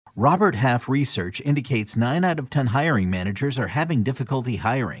Robert Half research indicates 9 out of 10 hiring managers are having difficulty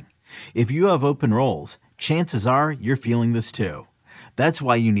hiring. If you have open roles, chances are you're feeling this too. That's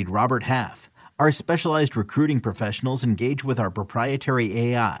why you need Robert Half. Our specialized recruiting professionals engage with our proprietary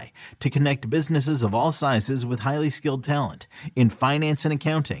AI to connect businesses of all sizes with highly skilled talent in finance and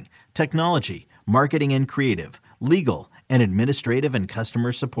accounting, technology, marketing and creative, legal, and administrative and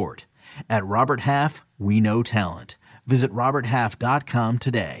customer support. At Robert Half, we know talent. Visit roberthalf.com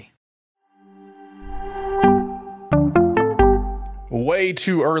today. Way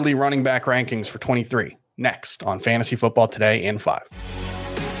too early running back rankings for 23. Next on Fantasy Football Today in 5.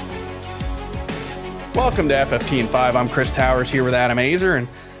 Welcome to FFT in 5. I'm Chris Towers here with Adam Azer, and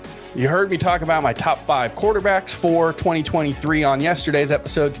you heard me talk about my top 5 quarterbacks for 2023 on yesterday's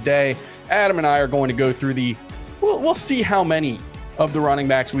episode. Today, Adam and I are going to go through we'll see how many of the running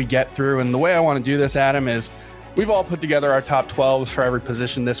backs we get through. And the way I want to do this, Adam, is we've all put together our top 12s for every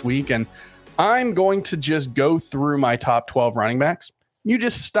position this week, and I'm going to just go through my top 12 running backs. You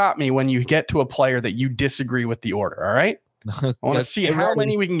just stop me when you get to a player that you disagree with the order, all right? I want to see how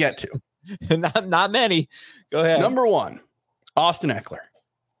many we can get to. Not many. Go ahead. Number 1, Austin Eckler.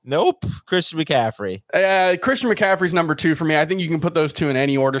 Nope. Christian McCaffrey. Christian McCaffrey's number 2 for me. I think you can put those two in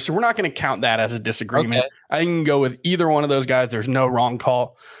any order, so we're not going to count that as a disagreement. Okay. I can go with either one of those guys. There's no wrong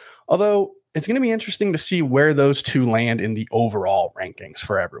call. Although it's going to be interesting to see where those two land in the overall rankings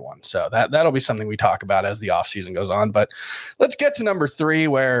for everyone. So that'll be something we talk about as the offseason goes on. But let's get to number 3,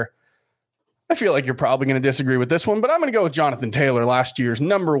 where I feel like you're probably going to disagree with this one, but I'm going to go with Jonathan Taylor, last year's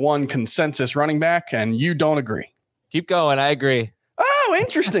number 1 consensus running back, and you don't agree. Keep going. I agree. Oh,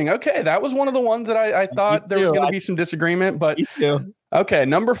 interesting. Okay, that was one of the ones that I thought there was going to be some disagreement, but okay,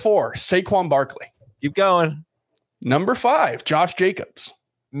 number 4, Saquon Barkley. Keep going. Number 5, Josh Jacobs.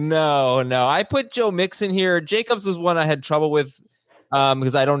 No. I put Joe Mixon here. Jacobs was one I had trouble with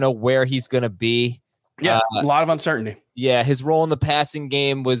because I don't know where he's going to be. Yeah, a lot of uncertainty. Yeah, his role in the passing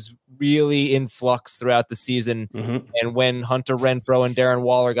game was really in flux throughout the season. Mm-hmm. And when Hunter Renfrow and Darren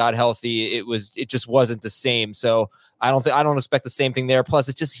Waller got healthy, it just wasn't the same. So I don't expect the same thing there. Plus,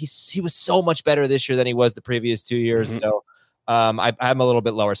 it's just he was so much better this year than he was the previous 2 years. Mm-hmm. So I'm a little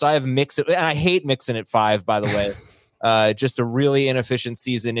bit lower. So I have Mixon, and I hate Mixon at 5, by the way. Just a really inefficient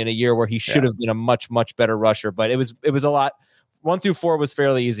season in a year where he should have been a much, much better rusher. But it was a lot. 1 through 4 was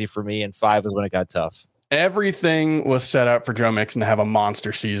fairly easy for me, and 5 was when it got tough. Everything was set up for Joe Mixon to have a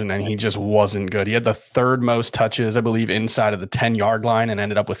monster season, and he just wasn't good. He had the 3rd most touches, I believe, inside of the 10-yard line, and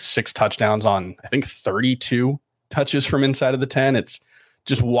ended up with 6 touchdowns on, I think, 32 touches from inside of the 10. It's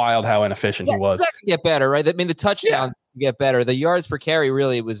just wild how inefficient he was. That could get better, right? I mean, the touchdowns get better. The yards per carry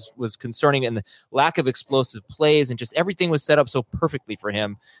really was concerning, and the lack of explosive plays, and just everything was set up so perfectly for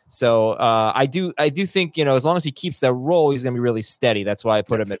him. So I do think, as long as he keeps that role, he's going to be really steady. That's why I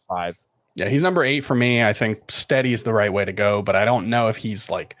put him at 5. Yeah, he's number 8 for me. I think steady is the right way to go, but I don't know if he's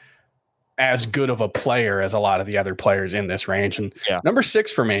like as good of a player as a lot of the other players in this range. And number 6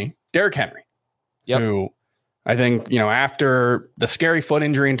 for me, Derrick Henry, who I think, after the scary foot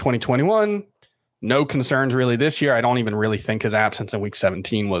injury in 2021, no concerns really this year. I don't even really think his absence in week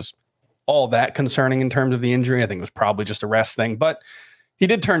 17 was all that concerning in terms of the injury. I think it was probably just a rest thing, but he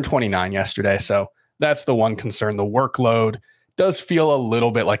did turn 29 yesterday. So that's the one concern. The workload does feel a little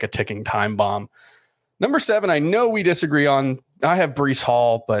bit like a ticking time bomb. Number 7, I know we disagree on. I have Breece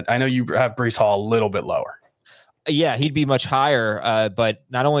Hall, but I know you have Breece Hall a little bit lower. Yeah, he'd be much higher. But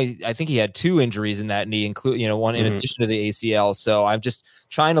not only, I think he had 2 injuries in that knee, include one in addition to the ACL. So I'm just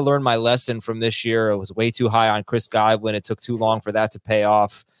trying to learn my lesson from this year. It was way too high on Chris Godwin. It took too long for that to pay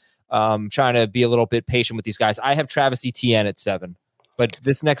off. Trying to be a little bit patient with these guys. I have Travis Etienne at 7. But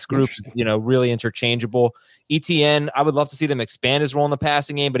this next group is, really interchangeable. Etienne, I would love to see them expand his role in the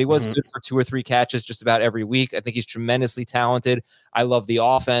passing game, but he was good for 2 or 3 catches just about every week. I think he's tremendously talented. I love the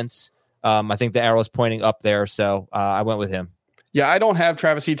offense. I think the arrow's pointing up there, so I went with him. Yeah, I don't have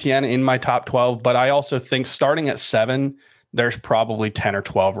Travis Etienne in my top 12, but I also think starting at 7, there's probably 10 or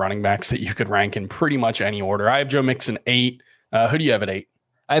 12 running backs that you could rank in pretty much any order. I have Joe Mixon 8. Who do you have at 8?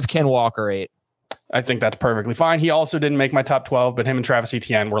 I have Ken Walker 8. I think that's perfectly fine. He also didn't make my top 12, but him and Travis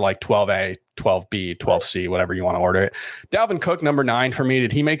Etienne were like 12A, 12B, 12C, whatever you want to order it. Dalvin Cook, number 9 for me.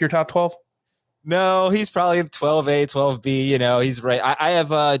 Did he make your top 12? No, he's probably 12A, 12B. He's right. I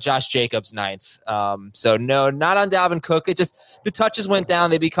have Josh Jacobs 9th. So no, not on Dalvin Cook. It just, the touches went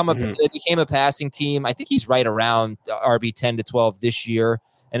down. They became a passing team. I think he's right around RB 10 to 12 this year.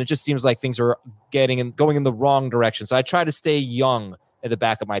 And it just seems like things are going in the wrong direction. So I try to stay young at the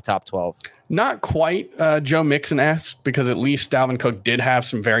back of my top 12. Not quite Joe Mixon-esque, because at least Dalvin Cook did have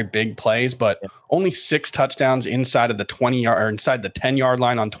some very big plays, but only 6 touchdowns inside of the 20-yard or inside the 10-yard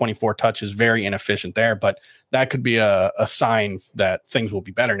line on 24 touches. Very inefficient there, but that could be a sign that things will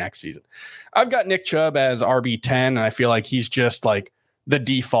be better next season. I've got Nick Chubb as RB10, and I feel like he's just like the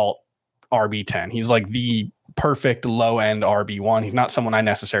default RB10. He's like the perfect low-end RB1. He's not someone I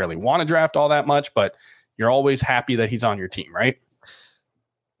necessarily want to draft all that much, but you're always happy that he's on your team, right?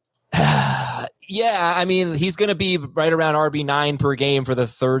 Yeah, I mean, he's going to be right around RB9 per game for the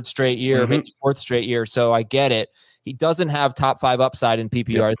 3rd straight year, maybe 4th straight year, so I get it. He doesn't have top 5 upside in PPR.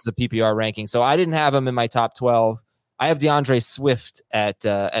 Yep. This is a PPR ranking, so I didn't have him in my top 12. I have DeAndre Swift at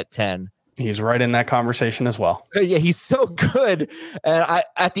 10. He's right in that conversation as well. Yeah, he's so good. And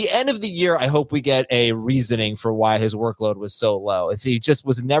at the end of the year, I hope we get a reasoning for why his workload was so low. If he just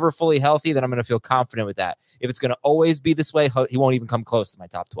was never fully healthy, then I'm going to feel confident with that. If it's going to always be this way, he won't even come close to my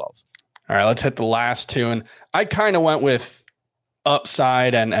top 12. All right, let's hit the last 2. And I kind of went with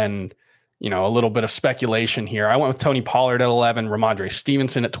upside and you know, a little bit of speculation here. I went with Tony Pollard at 11, Ramondre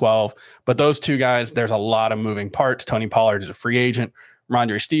Stevenson at 12. But those 2 guys, there's a lot of moving parts. Tony Pollard is a free agent.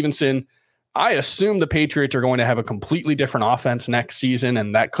 Ramondre Stevenson, I assume the Patriots are going to have a completely different offense next season,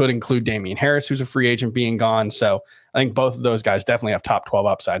 and that could include Damian Harris, who's a free agent, being gone. So I think both of those guys definitely have top 12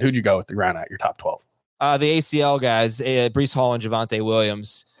 upside. Who'd you go with the round out your top 12? The ACL guys, Breece Hall and Javonte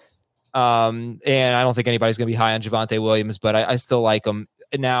Williams. And I don't think anybody's going to be high on Javonte Williams, but I still like him.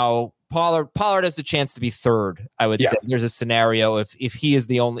 Now, Pollard has a chance to be 3rd. I would say there's a scenario if he is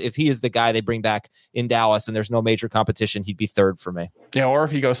the guy they bring back in Dallas and there's no major competition, he'd be 3rd for me. Yeah, or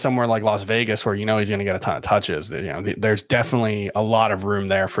if he goes somewhere like Las Vegas where you know he's going to get a ton of touches, there's definitely a lot of room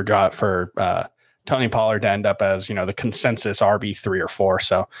there for Tony Pollard to end up as, the consensus RB 3 or 4.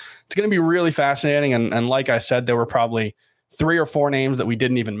 So it's going to be really fascinating. And like I said, there were probably 3 or 4 names that we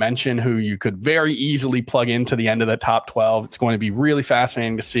didn't even mention who you could very easily plug into the end of the top 12. It's going to be really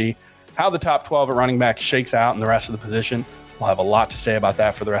fascinating to see how the top 12 at running back shakes out in the rest of the position. We'll have a lot to say about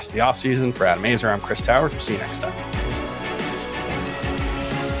that for the rest of the offseason. For Adam Aizer, I'm Chris Towers. We'll see you next time.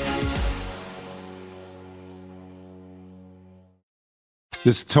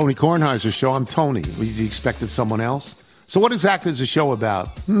 This is Tony Kornheiser's show. I'm Tony. You expected someone else? So what exactly is the show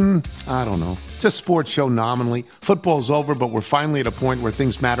about? I don't know. It's a sports show nominally. Football's over, but we're finally at a point where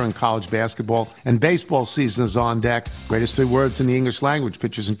things matter in college basketball, and baseball season is on deck. Greatest 3 words in the English language,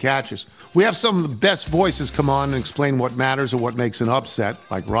 pitchers and catchers. We have some of the best voices come on and explain what matters or what makes an upset,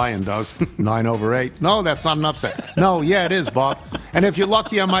 like Ryan does, 9/8. No, that's not an upset. No, yeah, it is, Bob. And if you're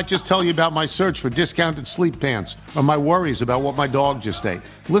lucky, I might just tell you about my search for discounted sleep pants or my worries about what my dog just ate.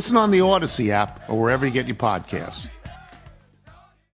 Listen on the Odyssey app or wherever you get your podcasts.